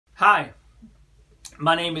Hi,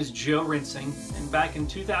 my name is Joe Rinsing, and back in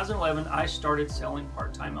 2011 I started selling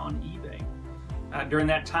part-time on eBay. During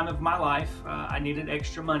that time of my life, I needed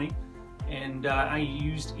extra money, and I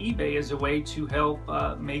used eBay as a way to help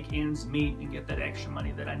make ends meet and get that extra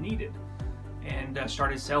money that I needed. And I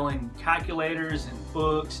started selling calculators and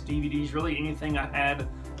books, DVDs, really anything I had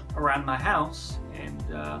around my house,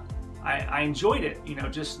 and I enjoyed it,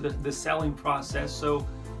 just the selling process. So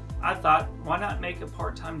I thought, why not make a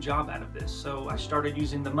part-time job out of this? So I started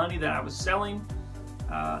using the money that I was selling,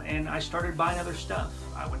 and I started buying other stuff.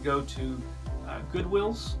 I would go to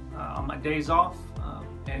Goodwills on my days off,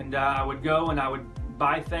 and I would go and I would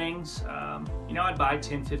buy things. I'd buy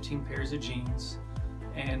 10, 15 pairs of jeans,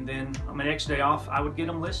 and then on my next day off, I would get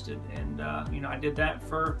them listed. And I did that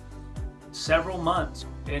for several months.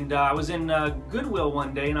 And I was in Goodwill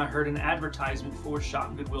one day, and I heard an advertisement for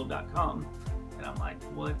shopgoodwill.com. And I'm like,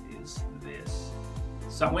 what is this?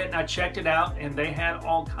 So I went and I checked it out, and they had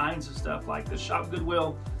all kinds of stuff. Like the Shop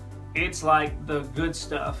Goodwill, it's like the good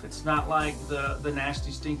stuff. It's not like the nasty,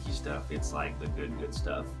 stinky stuff. It's like the good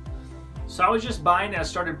stuff. So I was just buying, and I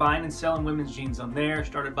started buying and selling women's jeans on there,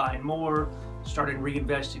 started buying more, started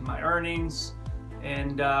reinvesting my earnings,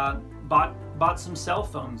 and bought some cell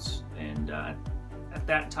phones. And at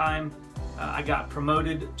that time, I got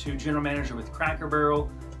promoted to general manager with Cracker Barrel.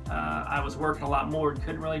 I was working a lot more and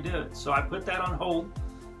couldn't really do it. So I put that on hold,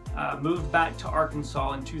 moved back to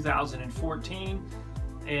Arkansas in 2014.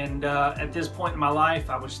 And at this point in my life,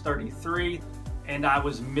 I was 33, and I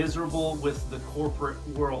was miserable with the corporate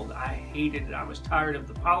world. I hated it. I was tired of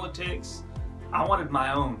the politics. I wanted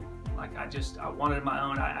my own. Like I wanted my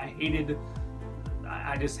own.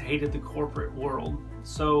 I just hated the corporate world.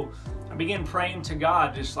 So I began praying to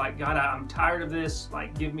God, just like, God, I'm tired of this.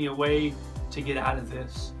 Like, give me a way to get out of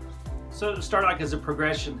this. So it started like as a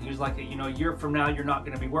progression. He was like, a year from now, you're not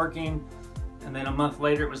going to be working. And then a month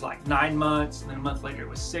later, it was like 9 months. And then a month later, it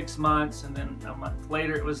was 6 months. And then a month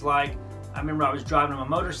later, it was like, I remember I was driving on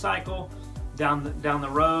my motorcycle down the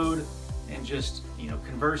road and just,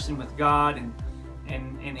 conversing with God.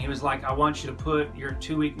 And he was like, I want you to put your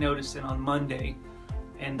 2-week notice in on Monday.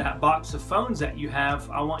 And that box of phones that you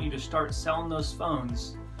have, I want you to start selling those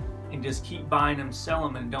phones and just keep buying them, sell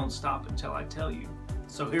them, and don't stop until I tell you.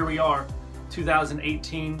 So here we are,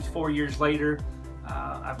 2018, 4 years later.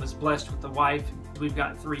 I was blessed with a wife. We've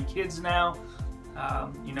got 3 kids now.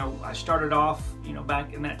 I started off,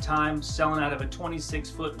 back in that time, selling out of a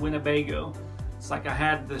 26-foot Winnebago. It's like I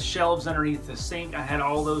had the shelves underneath the sink. I had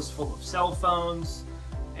all those full of cell phones,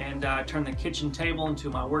 and I turned the kitchen table into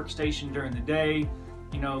my workstation during the day.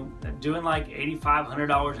 Doing like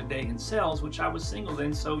 $8,500 a day in sales, which I was single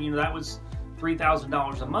then, so that was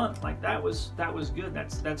 $3,000 a month. Like that was good.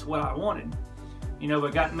 That's what I wanted. We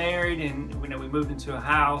got married, and we moved into a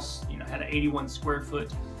house. Had an 81 square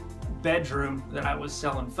foot bedroom that I was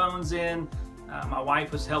selling phones in. My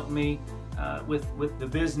wife was helping me with the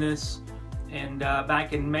business, and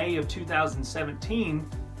back in May of 2017,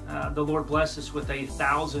 the Lord blessed us with a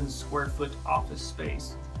 1,000 square foot office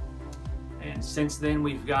space. And since then,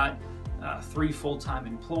 we've got 3 full-time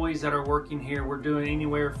employees that are working here. We're doing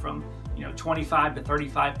anywhere from $25,000 to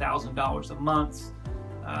 $35,000 a month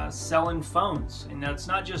selling phones. And it's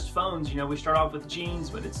not just phones. We start off with jeans,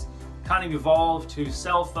 but it's kind of evolved to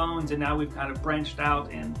cell phones, and now we've kind of branched out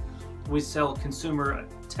and we sell consumer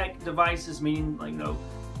tech devices, meaning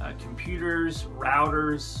computers,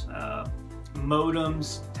 routers,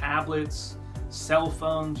 modems, tablets, cell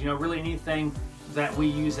phones. Really anything that we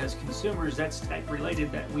use as consumers that's tech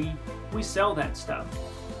related, that we sell that stuff.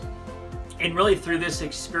 And really through this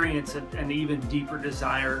experience, an even deeper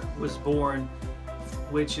desire was born,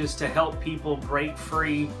 which is to help people break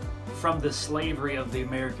free from the slavery of the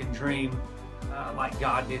American dream, like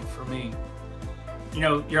God did for me.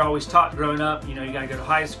 You're always taught growing up, you gotta go to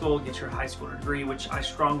high school, get your high school degree, which I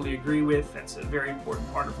strongly agree with. That's a very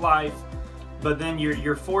important part of life. But then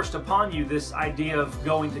you're forced upon you this idea of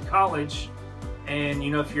going to college. And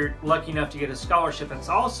if you're lucky enough to get a scholarship, that's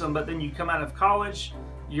awesome. But then you come out of college,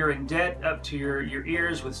 you're in debt up to your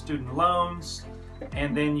ears with student loans,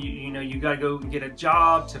 and then you got to go and get a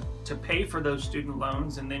job to pay for those student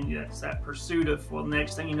loans. And then it's that pursuit of, well,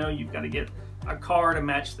 next thing you know, you've got to get a car to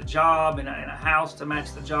match the job and a house to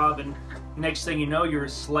match the job. And next thing you know, you're a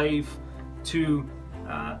slave to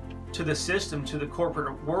the system, to the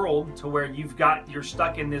corporate world, to where you're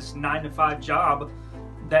stuck in this 9-to-5 job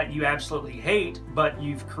that you absolutely hate, but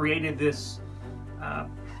you've created this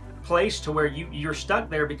place to where you're stuck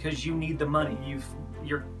there because you need the money.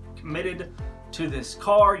 You're committed to this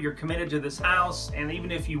car, you're committed to this house, and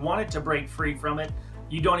even if you wanted to break free from it,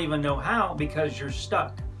 you don't even know how because you're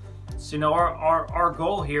stuck. So, you know, our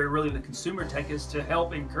goal here, really, the Consumer Tech, is to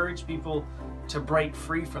help encourage people to break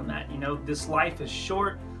free from that. You know, this life is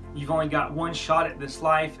short. You've only got one shot at this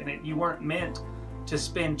life, and you weren't meant to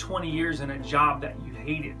spend 20 years in a job that you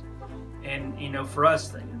hated. And, you know, for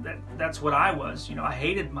us, that's what I was. You know, I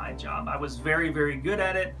hated my job. I was very, very good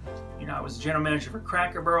at it. You know, I was general manager for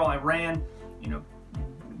Cracker Barrel. I ran, you know,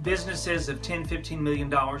 businesses of $10, $15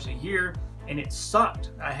 million a year, and it sucked.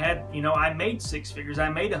 I had, you know, I made six figures. I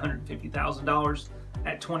made $150,000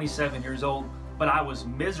 at 27 years old, but I was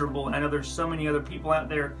miserable. And I know there's so many other people out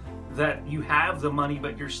there that you have the money,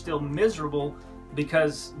 but you're still miserable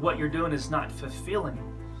because what you're doing is not fulfilling.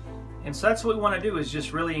 And so that's what we want to do, is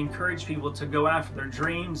just really encourage people to go after their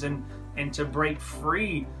dreams and to break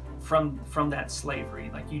free from that slavery.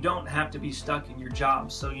 Like, you don't have to be stuck in your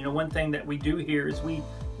job. So, you know, one thing that we do here is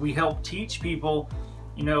we help teach people,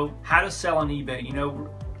 you know, how to sell on eBay. You know,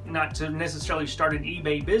 not to necessarily start an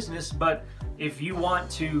eBay business, but if you want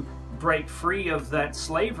to break free of that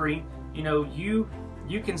slavery, you know, you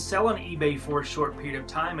can sell on eBay for a short period of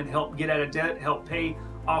time and help get out of debt, help pay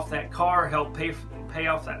off that car, help pay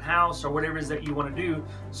off that house, or whatever it is that you want to do,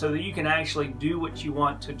 so that you can actually do what you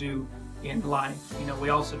want to do in life. You know, we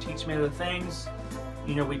also teach many other things.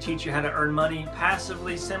 You know, we teach you how to earn money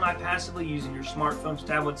passively, semi-passively, using your smartphones,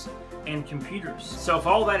 tablets, and computers. So if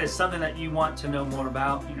all that is something that you want to know more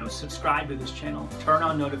about, you know, subscribe to this channel, turn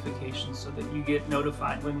on notifications so that you get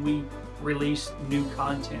notified when we release new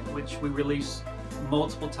content, which we release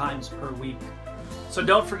multiple times per week. So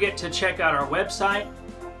don't forget to check out our website.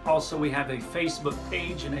 Also, we have a Facebook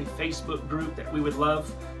page and a Facebook group that we would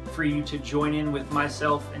love for you to join in with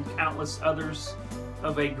myself and countless others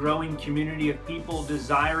of a growing community of people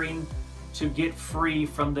desiring to get free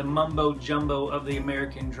from the mumbo jumbo of the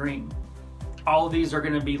American dream. All of these are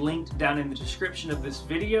going to be linked down in the description of this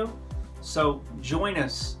video. So join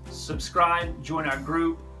us, subscribe, join our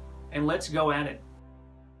group, and let's go at it.